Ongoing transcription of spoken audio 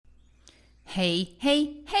Hey,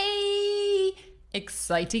 hey, hey!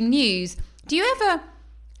 Exciting news. Do you ever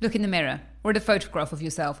look in the mirror or at a photograph of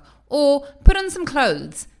yourself or put on some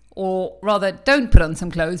clothes? Or rather, don't put on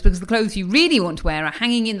some clothes because the clothes you really want to wear are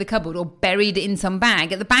hanging in the cupboard or buried in some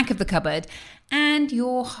bag at the back of the cupboard, and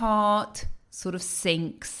your heart sort of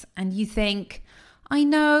sinks and you think, I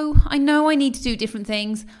know I need to do different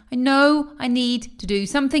things. I know I need to do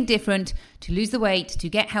something different to lose the weight, to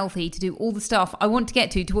get healthy, to do all the stuff I want to get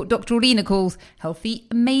to what Dr. Orlina calls healthy,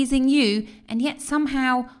 amazing you, and yet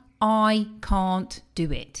somehow I can't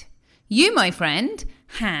do it. You, my friend,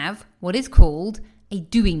 have what is called a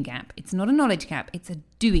doing gap. It's not a knowledge gap, it's a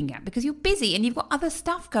doing gap because you're busy and you've got other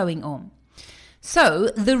stuff going on. So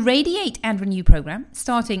the Radiate and Renew program,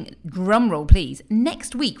 starting, drumroll please,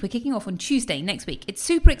 next week. We're kicking off on Tuesday next week. It's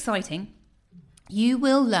super exciting. You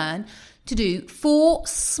will learn to do 4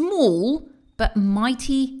 small but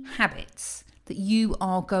mighty habits that you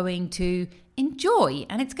are going to enjoy,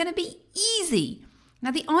 and it's going to be easy. Now,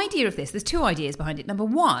 the idea of this, there's 2 ideas behind it. Number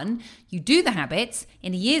 1, you do the habits.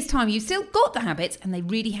 In a year's time, you've still got the habits and they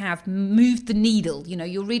really have moved the needle. You know,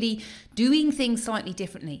 you're really doing things slightly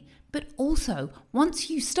differently. But also, once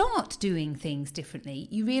you start doing things differently,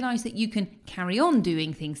 you realise that you can carry on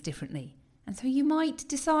doing things differently. And so you might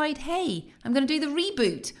decide, hey, I'm going to do the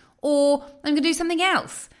reboot, or I'm going to do something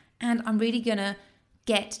else. And I'm really going to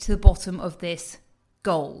get to the bottom of this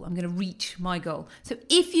goal. I'm going to reach my goal. So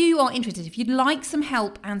if you are interested, if you'd like some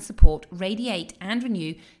help and support, Radiate and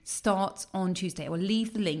Renew starts on Tuesday. I will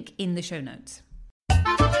leave the link in the show notes.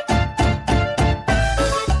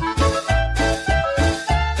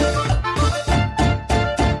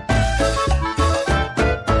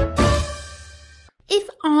 If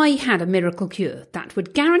I had a miracle cure that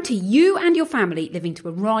would guarantee you and your family living to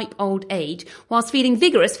a ripe old age whilst feeling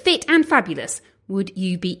vigorous, fit and fabulous, would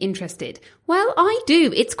you be interested? Well, I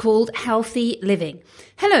do. It's called Healthy Living.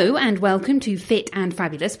 Hello and welcome to Fit and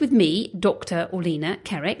Fabulous with me, Dr. Orlina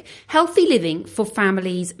Kerrick. Healthy Living for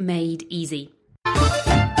Families Made Easy.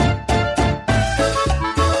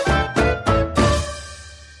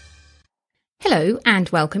 Hello and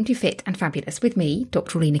welcome to Fit and Fabulous with me,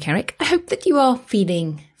 Dr. Orlina Kerrick. I hope that you are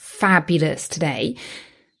feeling fabulous today.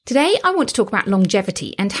 Today I want to talk about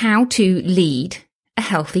longevity and how to lead a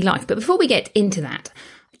healthy life. But before we get into that,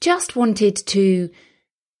 I just wanted to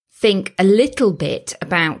think a little bit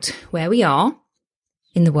about where we are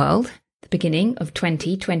in the world, the beginning of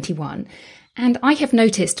 2021. And I have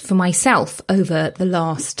noticed for myself over the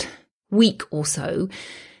last week or so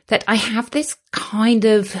that I have this kind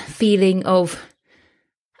of feeling of,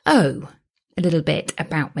 a little bit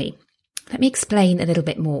about me. Let me explain a little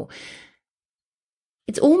bit more.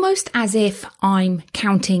 It's almost as if I'm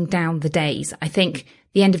counting down the days. I think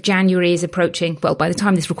the end of January is approaching. Well, by the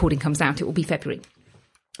time this recording comes out, it will be February.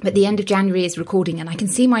 But the end of January is recording, and I can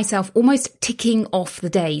see myself almost ticking off the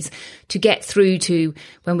days to get through to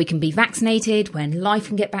when we can be vaccinated, when life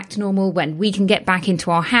can get back to normal, when we can get back into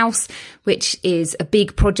our house, which is a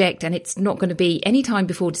big project, and it's not going to be any time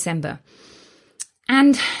before December.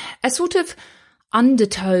 And a sort of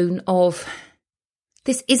undertone of,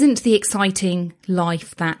 this isn't the exciting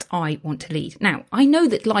life that I want to lead. Now, I know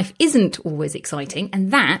that life isn't always exciting, and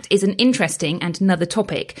that is an interesting and another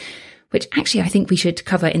topic, which actually I think we should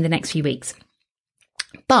cover in the next few weeks.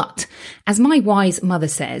 But as my wise mother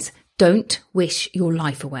says, don't wish your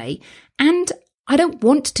life away. And I don't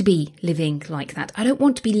want to be living like that. I don't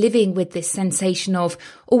want to be living with this sensation of,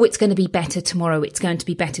 it's going to be better tomorrow. It's going to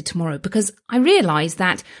be better tomorrow. Because I realise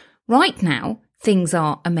that right now things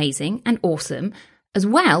are amazing and awesome as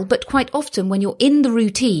well. But quite often when you're in the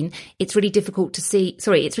routine, it's really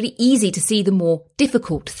it's really easy to see the more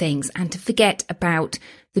difficult things and to forget about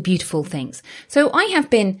the beautiful things. So I have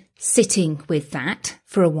been sitting with that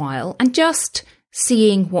for a while and just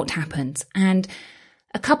seeing what happens. And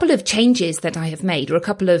a couple of changes that I have made, or a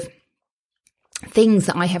couple of things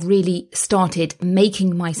that I have really started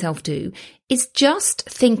making myself do, is just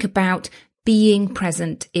think about being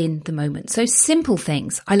present in the moment. So simple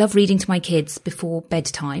things. I love reading to my kids before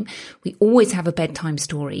bedtime. We always have a bedtime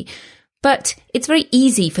story, but it's very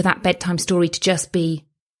easy for that bedtime story to just be,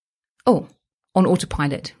 on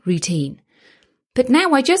autopilot, routine. But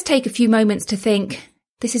now I just take a few moments to think,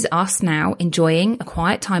 this is us now enjoying a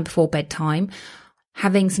quiet time before bedtime,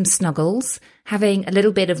 having some snuggles, having a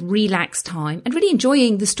little bit of relaxed time, and really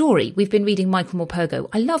enjoying the story. We've been reading Michael Morpurgo.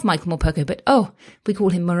 I love Michael Morpurgo, but we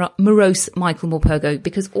call him morose Michael Morpurgo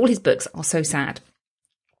because all his books are so sad.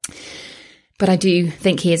 But I do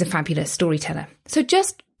think he is a fabulous storyteller. So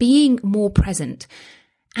just being more present.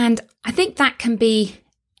 And I think that can be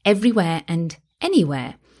everywhere and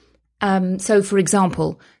anywhere. So for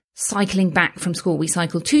example, cycling back from school. We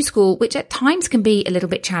cycle to school, which at times can be a little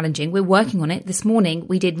bit challenging. We're working on it. This morning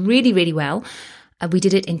we did really, really well. We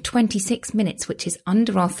did it in 26 minutes, which is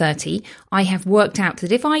under our 30. I have worked out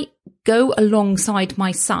that if I go alongside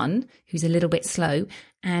my son, who's a little bit slow,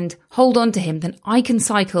 and hold on to him, then I can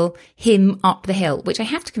cycle him up the hill, which I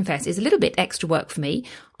have to confess is a little bit extra work for me.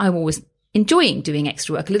 I'm always enjoying doing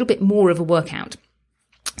extra work, a little bit more of a workout.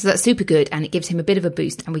 So that's super good, and it gives him a bit of a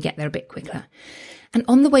boost, and we get there a bit quicker. And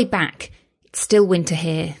on the way back, it's still winter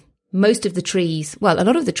here. Most of the trees, well, a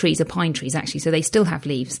lot of the trees are pine trees actually, so they still have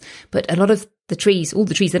leaves. But a lot of the trees, all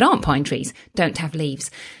the trees that aren't pine trees, don't have leaves.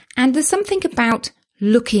 And there's something about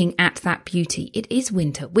looking at that beauty. It is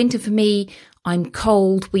winter. Winter for me, I'm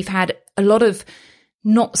cold. We've had a lot of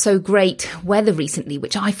not so great weather recently,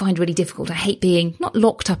 which I find really difficult. I hate being not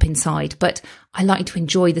locked up inside, but I like to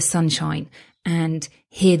enjoy the sunshine and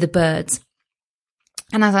hear the birds.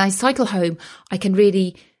 And as I cycle home, I can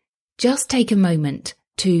really just take a moment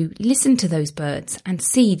to listen to those birds and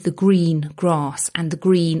see the green grass and the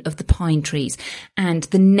green of the pine trees and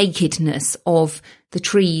the nakedness of the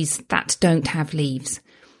trees that don't have leaves.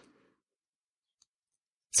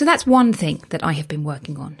 So that's one thing that I have been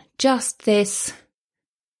working on. Just this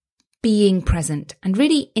being present and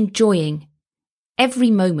really enjoying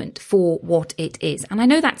every moment for what it is. And I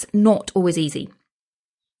know that's not always easy.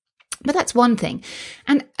 But that's one thing.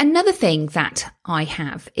 And another thing that I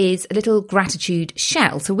have is a little gratitude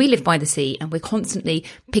shell. So we live by the sea and we're constantly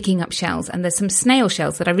picking up shells. And there's some snail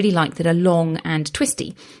shells that I really like that are long and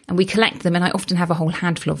twisty. And we collect them and I often have a whole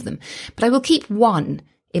handful of them. But I will keep one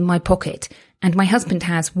in my pocket. And my husband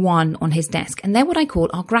has one on his desk. And they're what I call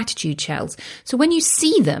our gratitude shells. So when you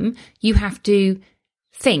see them, you have to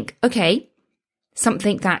think, okay,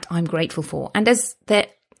 something that I'm grateful for. And as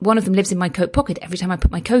one of them lives in my coat pocket. Every time I put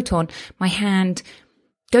my coat on, my hand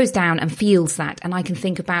goes down and feels that. And I can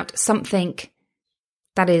think about something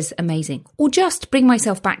that is amazing. Or just bring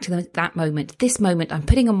myself back to that moment. This moment, I'm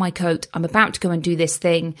putting on my coat. I'm about to go and do this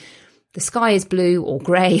thing. The sky is blue or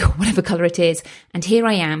grey or whatever colour it is. And here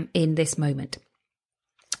I am in this moment.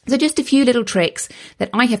 So just a few little tricks that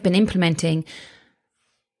I have been implementing,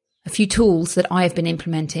 a few tools that I have been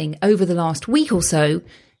implementing over the last week or so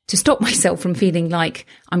to stop myself from feeling like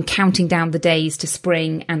I'm counting down the days to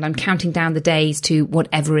spring and I'm counting down the days to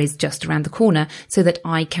whatever is just around the corner so that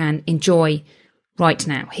I can enjoy right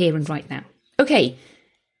now, here and right now. Okay,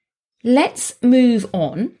 let's move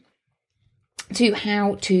on to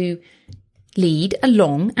how to lead a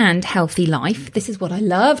long and healthy life. This is what I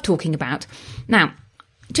love talking about. Now,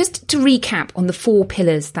 just to recap on the 4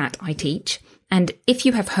 pillars that I teach. And if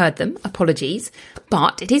you have heard them, apologies,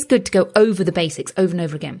 but it is good to go over the basics over and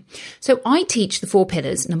over again. So I teach the 4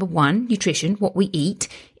 pillars. Number 1, nutrition, what we eat.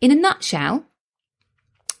 In a nutshell,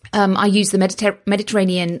 I use the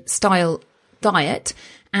Mediterranean style diet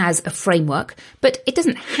as a framework, but it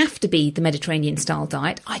doesn't have to be the Mediterranean style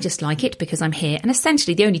diet. I just like it because I'm here. And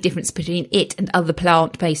essentially the only difference between it and other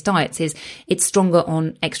plant-based diets is it's stronger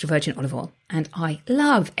on extra virgin olive oil. And I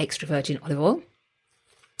love extra virgin olive oil.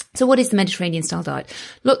 So what is the Mediterranean style diet?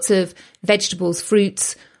 Lots of vegetables,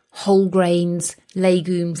 fruits, whole grains,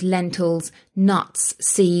 legumes, lentils, nuts,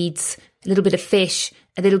 seeds, a little bit of fish,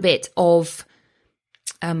 a little bit of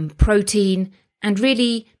protein, and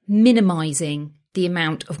really minimizing the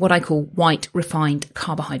amount of what I call white refined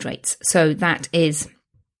carbohydrates. So that is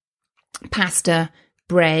pasta,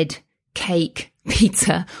 bread, cake,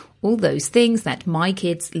 pizza, all those things that my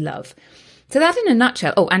kids love. So that in a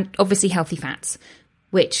nutshell. Oh, and obviously healthy fats,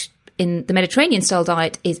 which in the Mediterranean style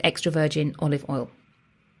diet is extra virgin olive oil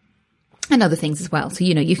and other things as well. So,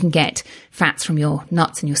 you can get fats from your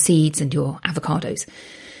nuts and your seeds and your avocados.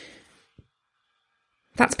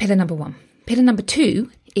 That's pillar number 1. Pillar number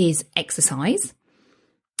 2 is exercise.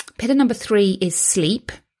 Pillar number 3 is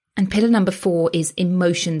sleep. And pillar number 4 is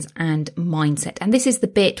emotions and mindset. And this is the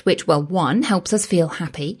bit which, 1, helps us feel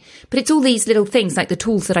happy. But it's all these little things like the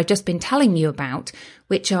tools that I've just been telling you about,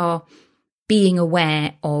 which are being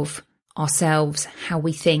aware of ourselves, how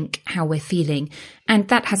we think, how we're feeling. And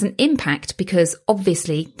that has an impact because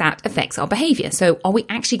obviously that affects our behaviour. So are we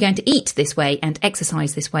actually going to eat this way and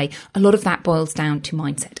exercise this way? A lot of that boils down to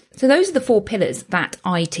mindset. So those are the 4 pillars that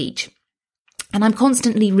I teach. And I'm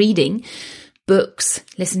constantly reading books,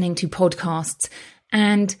 listening to podcasts,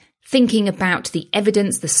 and thinking about the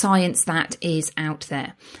evidence, the science that is out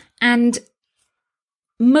there. And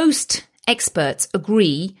most experts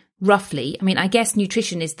agree roughly, I guess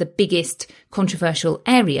nutrition is the biggest controversial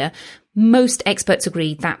area. Most experts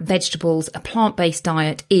agree that vegetables, a plant-based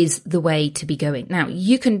diet is the way to be going. Now,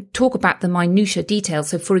 you can talk about the minutiae details.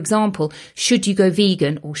 So, for example, should you go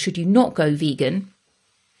vegan or should you not go vegan?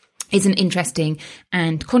 is an interesting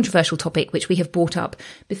and controversial topic which we have brought up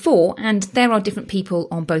before, and there are different people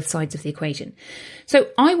on both sides of the equation. So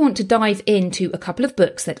I want to dive into a couple of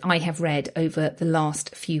books that I have read over the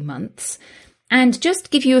last few months and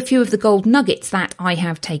just give you a few of the gold nuggets that I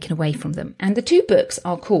have taken away from them. And the two books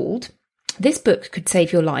are called This Book Could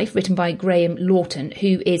Save Your Life, written by Graham Lawton,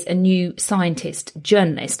 who is a New Scientist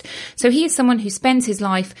journalist. So he is someone who spends his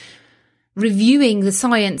life reviewing the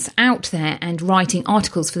science out there and writing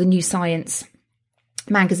articles for the New Science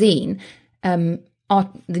magazine, the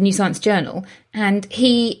New Science Journal. And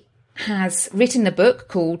he has written a book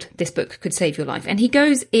called This Book Could Save Your Life. And he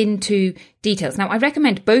goes into details. Now, I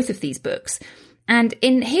recommend both of these books. And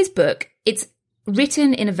in his book, it's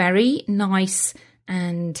written in a very nice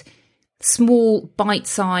and small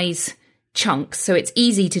bite-size chunks, so it's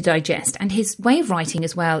easy to digest. And his way of writing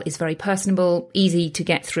as well is very personable, easy to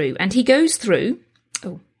get through. And he goes through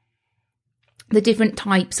the different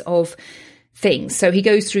types of things. So he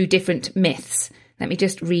goes through different myths. Let me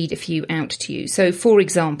just read a few out to you. So, for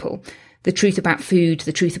example, the truth about food,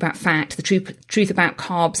 the truth about fat, the truth about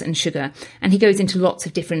carbs and sugar. And he goes into lots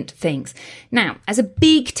of different things. Now, as a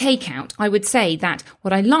big takeout, I would say that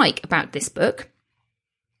what I like about this book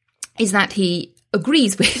is that he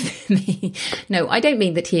agrees with me. No, I don't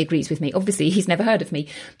mean that he agrees with me. Obviously, he's never heard of me.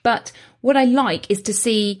 But what I like is to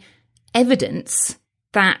see evidence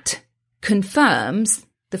that confirms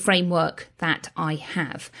the framework that I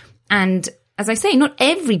have. And as I say, not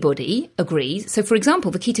everybody agrees. So, for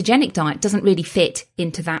example, the ketogenic diet doesn't really fit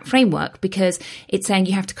into that framework because it's saying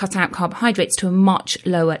you have to cut out carbohydrates to a much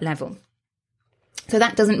lower level. So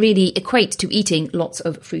that doesn't really equate to eating lots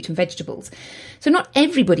of fruit and vegetables. So not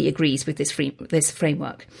everybody agrees with this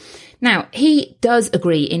framework. Now, he does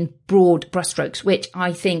agree in broad brushstrokes, which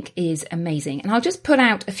I think is amazing. And I'll just put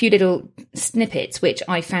out a few little snippets, which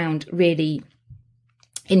I found really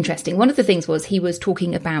interesting. One of the things was he was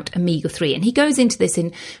talking about omega-3, and he goes into this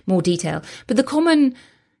in more detail. But the common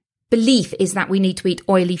belief is that we need to eat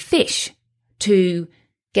oily fish to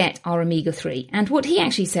get our omega-3. And what he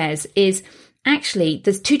actually says is, actually,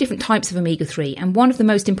 there's two different types of omega-3, and one of the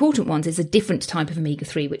most important ones is a different type of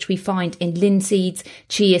omega-3, which we find in linseeds,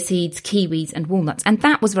 chia seeds, kiwis, and walnuts. And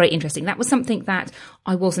that was very interesting. That was something that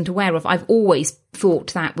I wasn't aware of. I've always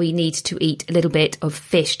thought that we need to eat a little bit of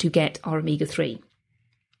fish to get our omega-3.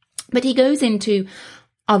 But he goes into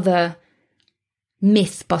other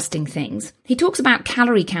myth-busting things. He talks about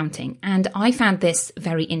calorie counting, and I found this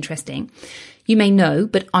very interesting. You may know,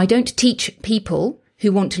 but I don't teach people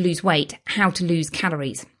who want to lose weight how to lose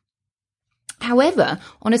calories. However,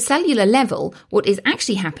 on a cellular level, what is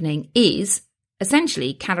actually happening is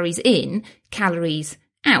essentially calories in, calories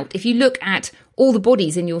out. If you look at all the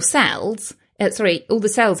bodies in your cells, all the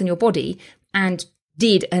cells in your body, and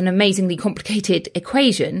did an amazingly complicated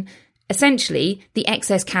equation, essentially the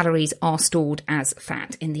excess calories are stored as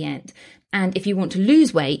fat in the end. And if you want to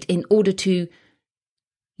lose weight, in order to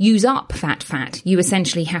use up that fat, you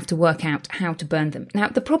essentially have to work out how to burn them. Now,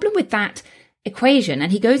 the problem with that equation,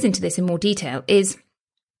 and he goes into this in more detail, is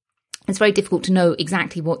it's very difficult to know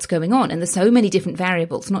exactly what's going on. And there's so many different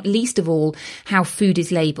variables, not least of all how food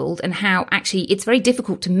is labelled and how actually it's very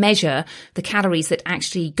difficult to measure the calories that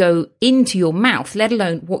actually go into your mouth, let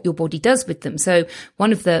alone what your body does with them. So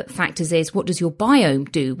one of the factors is, what does your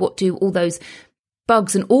biome do? What do all those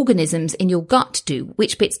bugs and organisms in your gut do?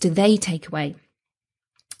 Which bits do they take away?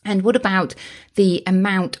 And what about the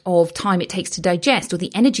amount of time it takes to digest, or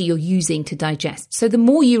the energy you're using to digest? So the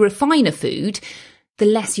more you refine a food, the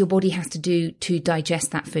less your body has to do to digest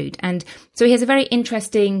that food. And so he has a very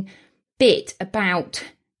interesting bit about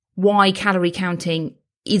why calorie counting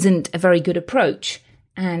isn't a very good approach,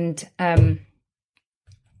 and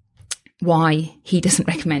why he doesn't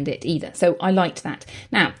recommend it either. So I liked that.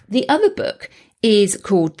 Now, the other book is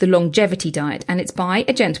called The Longevity Diet, and it's by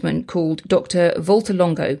a gentleman called Dr. Valter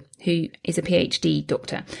Longo, who is a PhD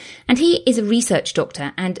doctor. And he is a research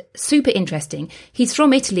doctor and super interesting. He's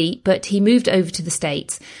from Italy, but he moved over to the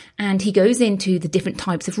States, and he goes into the different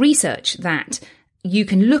types of research that you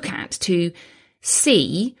can look at to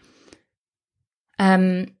see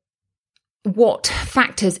what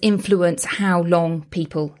factors influence how long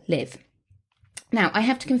people live. Now, I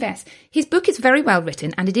have to confess, his book is very well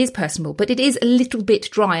written and it is personal, but it is a little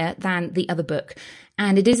bit drier than the other book.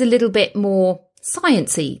 And it is a little bit more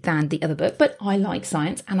sciencey than the other book, but I like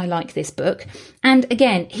science and I like this book. And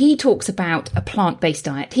again, he talks about a plant-based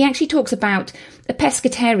diet. He actually talks about a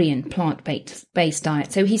pescatarian plant-based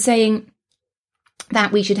diet. So he's saying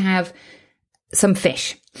that we should have some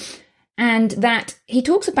fish, and that he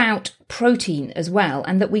talks about protein as well,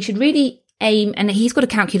 and that we should really aim, and he's got a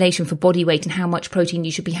calculation for body weight and how much protein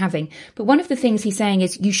you should be having. But one of the things he's saying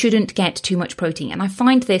is you shouldn't get too much protein. And I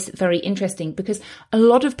find this very interesting because a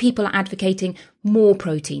lot of people are advocating more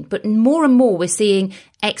protein, but more and more we're seeing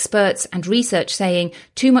experts and research saying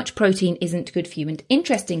too much protein isn't good for you. And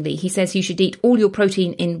interestingly, he says you should eat all your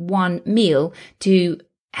protein in one meal to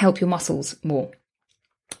help your muscles more.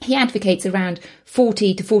 He advocates around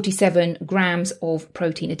 40 to 47 grams of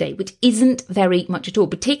protein a day, which isn't very much at all,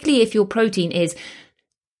 particularly if your protein is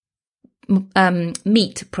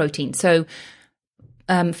meat protein. So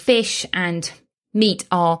fish and meat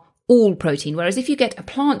are all protein, whereas if you get a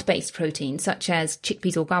plant-based protein, such as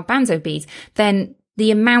chickpeas or garbanzo beans, then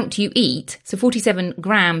the amount you eat, so 47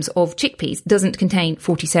 grams of chickpeas, doesn't contain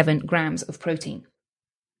 47 grams of protein.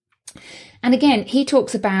 And again, he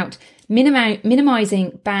talks about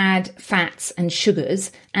minimizing bad fats and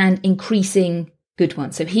sugars and increasing good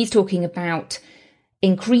ones. So he's talking about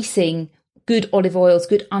increasing good olive oils,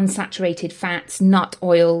 good unsaturated fats, nut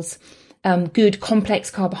oils, good complex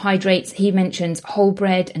carbohydrates. He mentions whole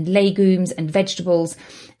bread and legumes and vegetables,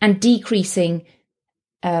 and decreasing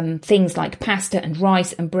things like pasta and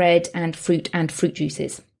rice and bread and fruit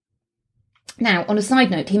juices. Now, on a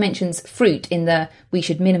side note, he mentions fruit in the we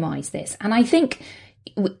should minimize this. And I think,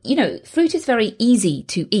 fruit is very easy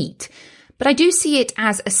to eat, but I do see it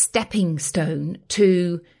as a stepping stone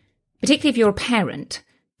to, particularly if you're a parent,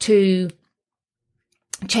 to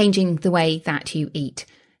changing the way that you eat.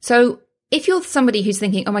 So if you're somebody who's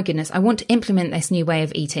thinking, oh my goodness, I want to implement this new way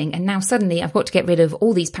of eating, and now suddenly I've got to get rid of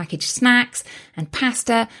all these packaged snacks and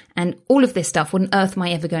pasta and all of this stuff, what on earth am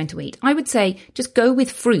I ever going to eat? I would say just go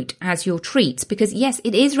with fruit as your treats, because yes,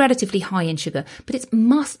 it is relatively high in sugar, but it's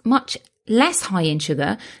much less high in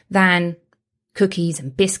sugar than cookies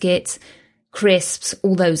and biscuits, crisps,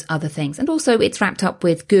 all those other things. And also it's wrapped up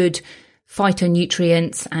with good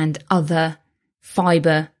phytonutrients and other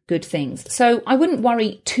fiber good things. So I wouldn't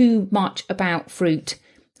worry too much about fruit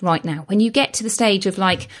right now. When you get to the stage of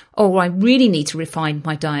like, oh, I really need to refine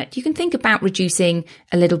my diet, you can think about reducing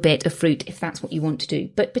a little bit of fruit if that's what you want to do.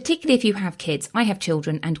 But particularly if you have kids, I have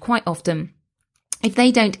children, and quite often if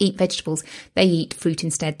they don't eat vegetables, they eat fruit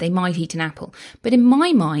instead. They might eat an apple. But in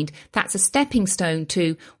my mind, that's a stepping stone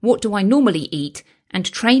to what do I normally eat, and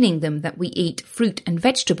training them that we eat fruit and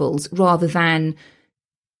vegetables rather than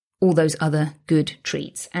all those other good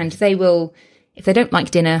treats. And they will, if they don't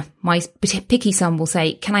like dinner, my picky son will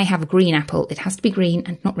say, can I have a green apple? It has to be green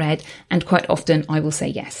and not red. And quite often I will say,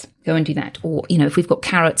 yes, go and do that. Or, if we've got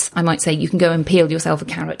carrots, I might say, you can go and peel yourself a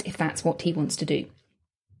carrot if that's what he wants to do.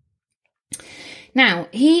 Now,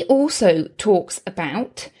 he also talks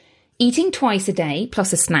about eating twice a day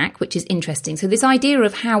plus a snack, which is interesting. So this idea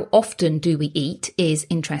of how often do we eat is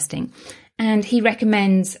interesting. And he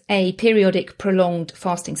recommends a periodic prolonged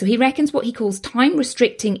fasting. So he reckons what he calls time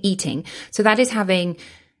restricting eating. So that is having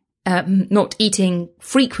not eating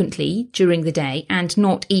frequently during the day and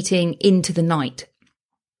not eating into the night.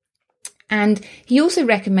 And he also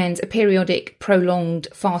recommends a periodic prolonged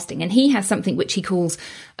fasting. And he has something which he calls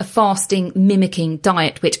a fasting mimicking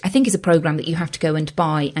diet, which I think is a program that you have to go and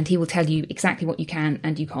buy. And he will tell you exactly what you can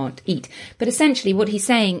and you can't eat. But essentially what he's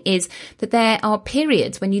saying is that there are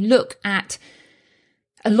periods when you look at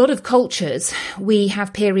a lot of cultures, we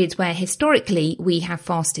have periods where historically we have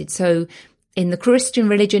fasted. So in the Christian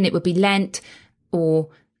religion, it would be Lent, or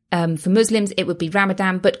for Muslims, it would be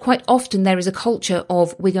Ramadan, but quite often there is a culture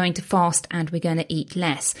of we're going to fast and we're going to eat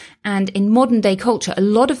less. And in modern day culture, a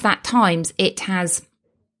lot of that times it has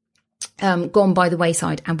gone by the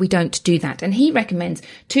wayside, and we don't do that. And he recommends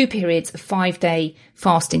 2 periods of 5-day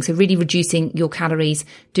fasting. So really reducing your calories,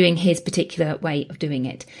 doing his particular way of doing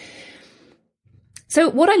it. So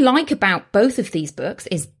what I like about both of these books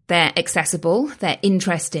is they're accessible, they're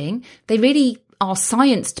interesting, they really are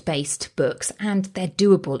science-based books, and they're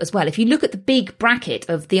doable as well. If you look at the big bracket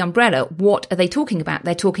of the umbrella, what are they talking about?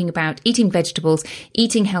 They're talking about eating vegetables,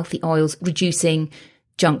 eating healthy oils, reducing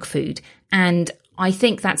junk food. And I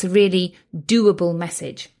think that's a really doable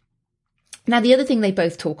message. Now, the other thing they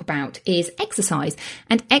both talk about is exercise.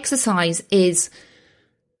 And exercise is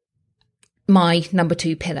my number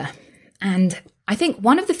 2 pillar. And I think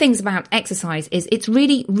one of the things about exercise is it's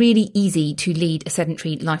really, really easy to lead a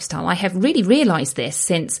sedentary lifestyle. I have really realised this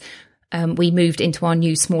since we moved into our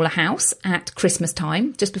new smaller house at Christmas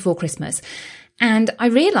time, just before Christmas. And I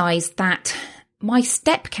realised that my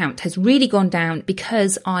step count has really gone down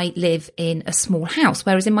because I live in a small house,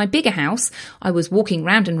 whereas in my bigger house, I was walking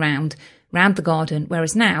round and round the garden,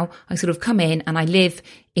 whereas now I sort of come in and I live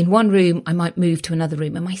in one room, I might move to another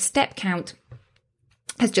room, and my step count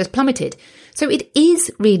has just plummeted. So it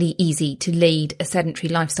is really easy to lead a sedentary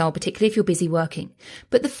lifestyle, particularly if you're busy working.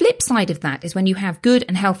 But the flip side of that is when you have good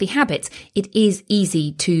and healthy habits, it is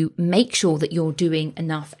easy to make sure that you're doing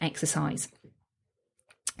enough exercise.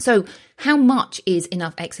 So how much is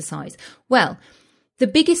enough exercise? Well, the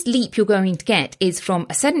biggest leap you're going to get is from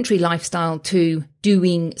a sedentary lifestyle to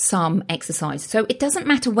doing some exercise. So it doesn't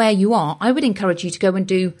matter where you are. I would encourage you to go and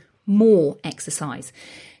do more exercise.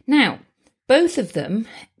 Now, both of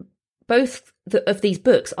these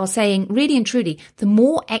books are saying really and truly, the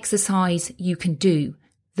more exercise you can do,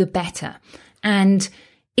 the better. And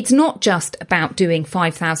it's not just about doing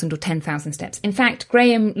 5,000 or 10,000 steps. In fact,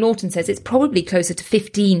 Graham Lawton says it's probably closer to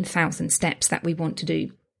 15,000 steps that we want to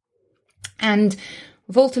do. And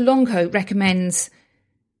Walter Longo recommends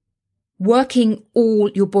working all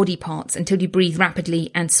your body parts until you breathe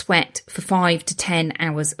rapidly and sweat for 5 to 10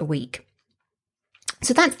 hours a week.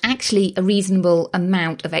 So that's actually a reasonable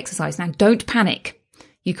amount of exercise. Now, don't panic.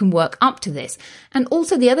 You can work up to this. And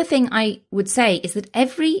also the other thing I would say is that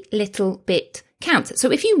every little bit counts.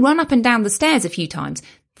 So if you run up and down the stairs a few times,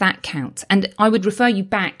 that counts. And I would refer you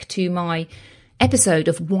back to my episode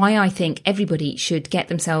of why I think everybody should get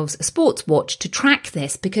themselves a sports watch to track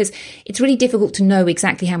this, because it's really difficult to know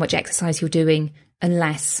exactly how much exercise you're doing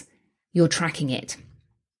unless you're tracking it.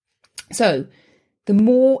 So the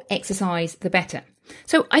more exercise, the better.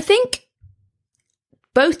 So I think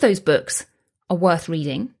both those books are worth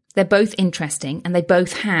reading. They're both interesting and they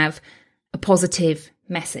both have a positive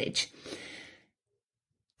message.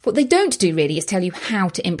 What they don't do really is tell you how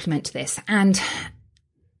to implement this. And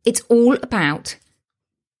it's all about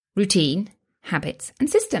routine, habits and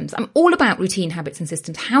systems. I'm all about routine, habits and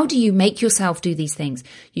systems. How do you make yourself do these things?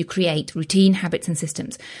 You create routine, habits and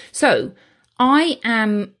systems. So I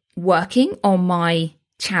am working on my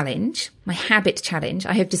challenge, my habit challenge.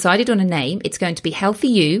 I have decided on a name. It's going to be Healthy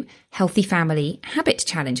You, Healthy Family Habit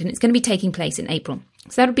Challenge, and it's going to be taking place in April.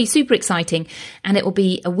 So that'll be super exciting, and it will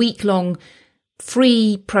be a week-long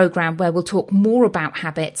free program where we'll talk more about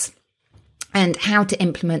habits and how to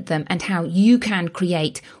implement them and how you can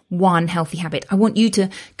create one healthy habit. I want you to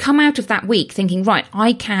come out of that week thinking, right,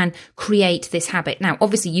 I can create this habit. Now,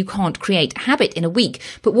 obviously you can't create a habit in a week,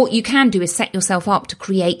 but what you can do is set yourself up to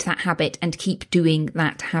create that habit and keep doing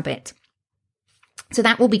that habit. So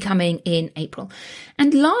that will be coming in April.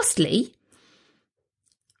 And lastly,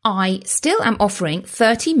 I still am offering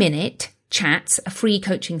 30-minute chats, a free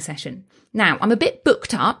coaching session. Now, I'm a bit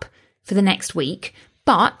booked up for the next week,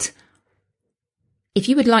 but if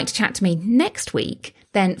you would like to chat to me next week,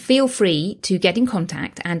 then feel free to get in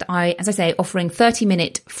contact. And I, as I say, offering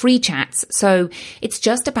 30-minute free chats. So it's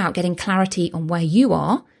just about getting clarity on where you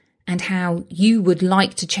are and how you would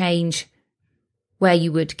like to change where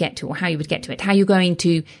you would get to, or how you would get to it, how you're going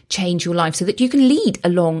to change your life so that you can lead a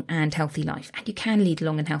long and healthy life. And you can lead a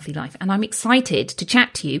long and healthy life. And I'm excited to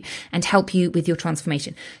chat to you and help you with your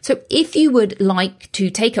transformation. So if you would like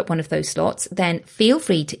to take up one of those slots, then feel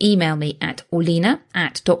free to email me at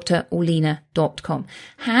orlina@drorlina.com.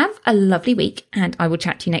 Have a lovely week, and I will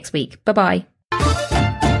chat to you next week. Bye-bye.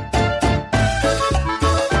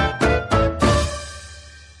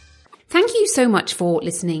 Thank you so much for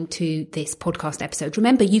listening to this podcast episode.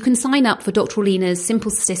 Remember, you can sign up for Dr. Orlina's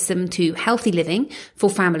Simple System to Healthy Living for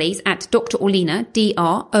Families at drorlina,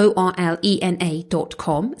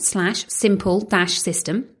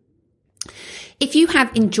 drorlina.com/simple-system. If you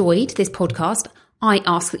have enjoyed this podcast, I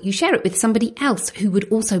ask that you share it with somebody else who would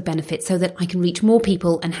also benefit so that I can reach more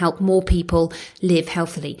people and help more people live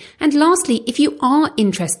healthily. And lastly, if you are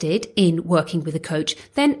interested in working with a coach,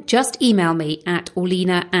 then just email me at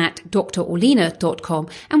orlina@drorlina.com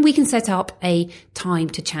and we can set up a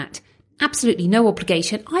time to chat. Absolutely no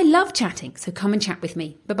obligation. I love chatting, so come and chat with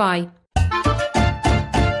me. Bye-bye.